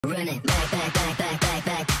Run it back, back, back, back, back,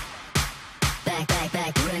 back, back, back,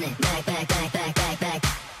 back, run it back, back, back, back, back, back,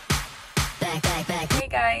 back, back, back. Hey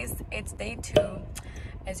guys, it's day 2.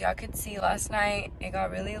 As y'all could see, last night it got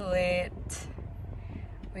really lit.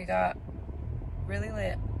 We got really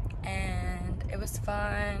lit and it was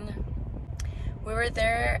fun. We were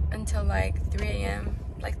there until like 3 a.m.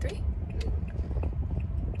 Like 3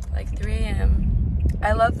 a.m.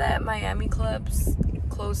 I love that Miami clubs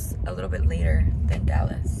close a little bit later than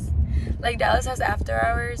Dallas. Like Dallas has after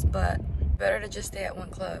hours, but better to just stay at one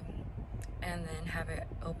club and then have it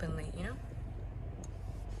open late, you know?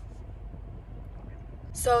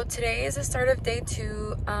 So today is the start of day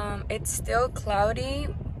 2. It's still cloudy,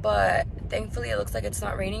 but thankfully it looks like it's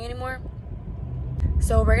not raining anymore.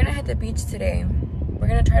 So we're gonna hit the beach today. We're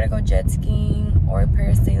gonna try to go jet skiing or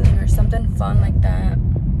parasailing or something fun like that.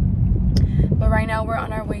 But right now we're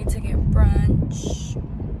on our way to get brunch.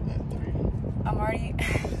 I'm already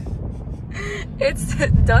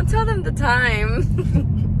don't tell them the time.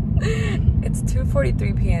 It's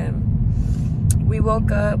 2:43 p.m. We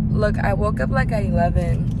woke up, look, I woke up like at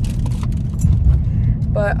 11.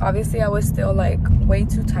 But obviously I was still like way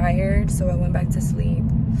too tired, so I went back to sleep.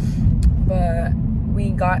 But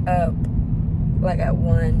we got up like at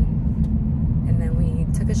 1. And then we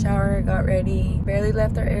took a shower, got ready, barely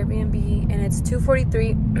left our Airbnb, and it's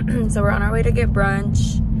 2:43. So we're on our way to get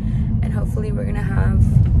brunch, and hopefully we're gonna have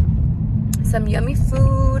some yummy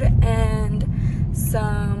food and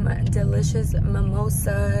some delicious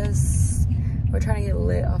mimosas. We're trying to get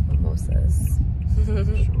lit off mimosas.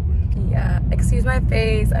 Yeah, excuse my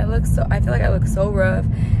face. I feel like I look so rough,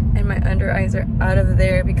 and my under eyes are out of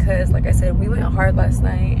there because, like I said, we went hard last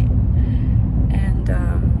night. And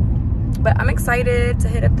but I'm excited to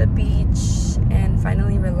hit up the beach and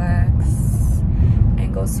finally relax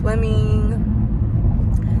and go swimming.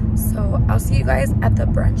 So I'll see you guys at the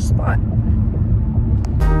brunch spot.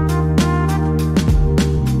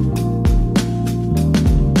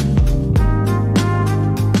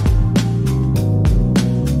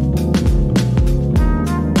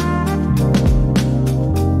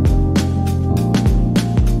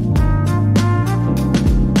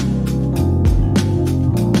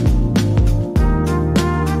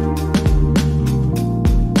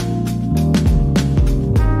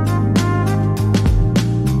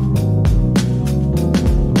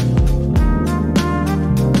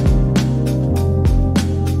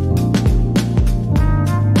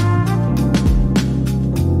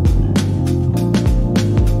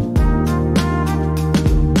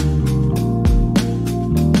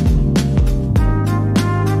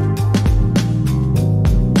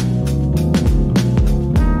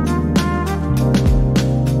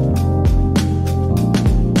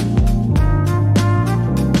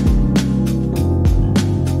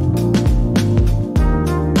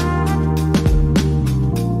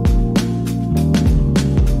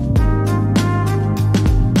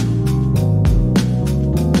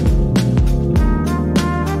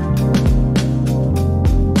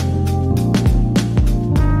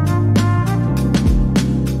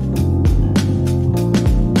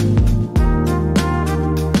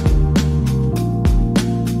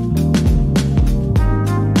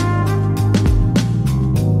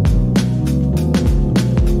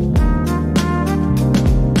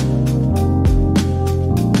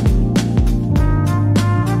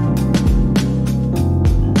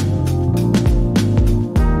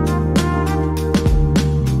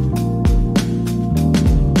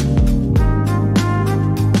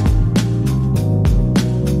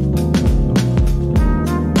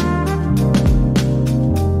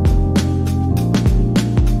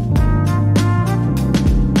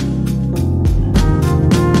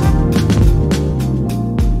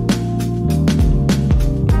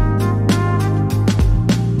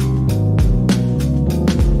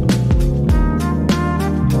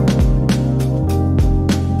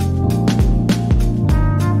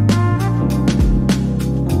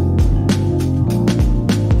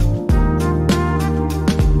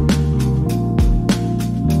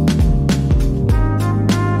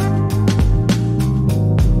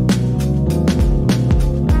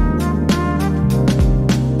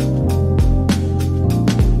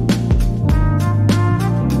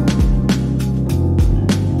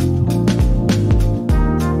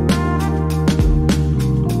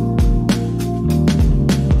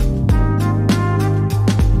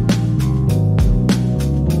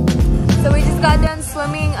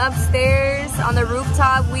 Upstairs on the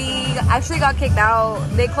rooftop. We actually got kicked out.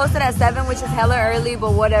 They closed it at 7, which is hella early,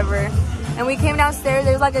 but whatever. And we came downstairs.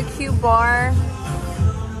 There's like a cute bar,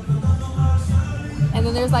 and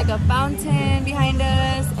then there's like a fountain behind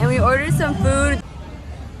us, and we ordered some food.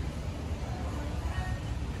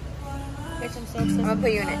 I'm gonna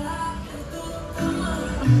put you in it.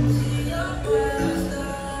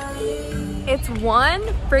 It's 1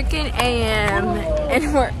 freaking a.m.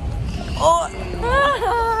 and we're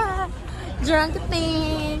drunk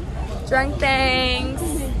things.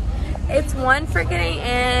 It's 1 freaking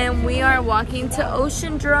a.m. We are walking to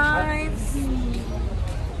Ocean Drive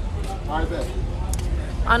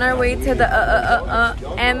on our way to the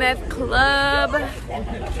MF Club.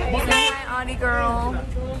 Say hi, Audie girl.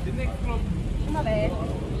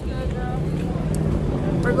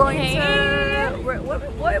 We're going to. What are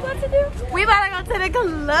we about to do? We about to go to the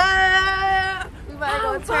club. We about to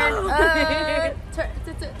go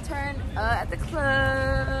turn at the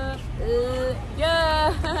club.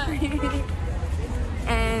 Yeah.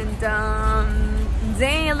 And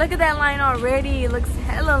dang, look at that line already. It looks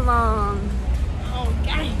hella long.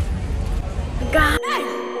 Okay. God.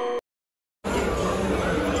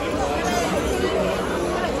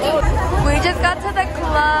 We just got to the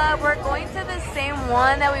club. We're going to the same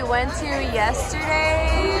one that we went to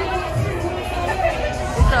yesterday.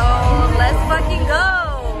 So let's fucking go.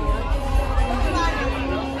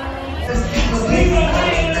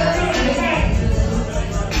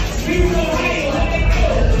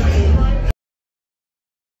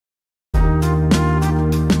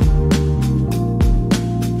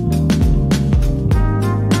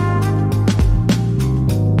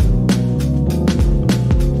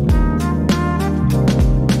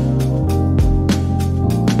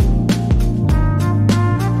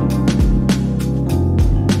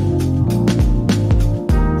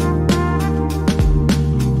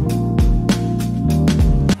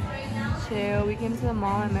 We came to the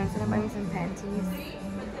mall and Matt's gonna buy me some panties.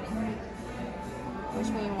 Which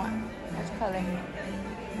one you want? Which color?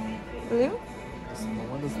 Blue? The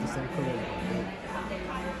one that's the same color.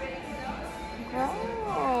 Gross.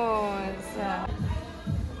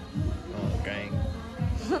 Oh, gang.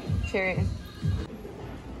 Period.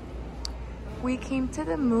 We came to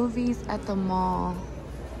the movies at the mall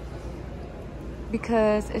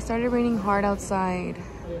because it started raining hard outside.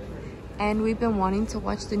 And we've been wanting to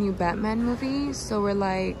watch the new Batman movie, so we're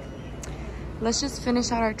like, let's just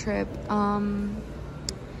finish out our trip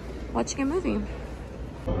watching a movie.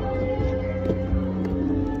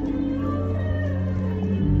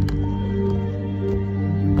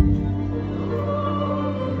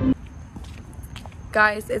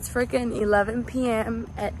 Guys, it's freaking 11 p.m.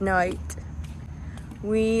 at night.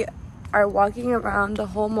 We are walking around the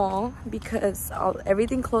whole mall because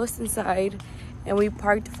everything closed inside. And we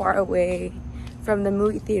parked far away from the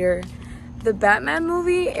movie theater. The Batman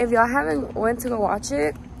movie, if y'all haven't went to go watch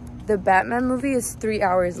it, the Batman movie is 3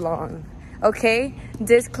 hours long. Okay?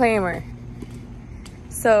 Disclaimer.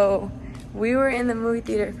 So, we were in the movie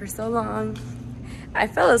theater for so long. I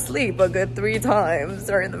fell asleep a good 3 times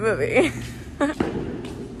during the movie.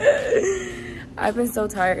 I've been so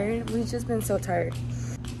tired. We've just been so tired.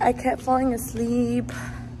 I kept falling asleep.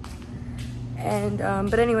 And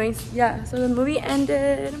but anyways, yeah, so the movie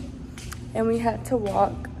ended and we had to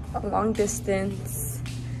walk a long distance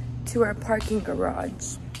to our parking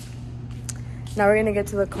garage. Now we're gonna get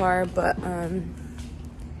to the car, but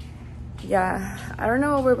yeah, I don't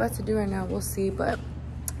know what we're about to do right now. We'll see, but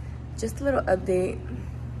just a little update.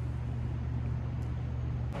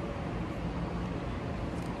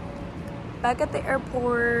 Back at the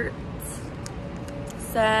airport.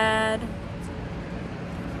 Sad.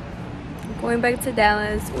 Going back to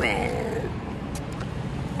Dallas when...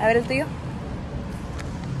 A ver el tuyo.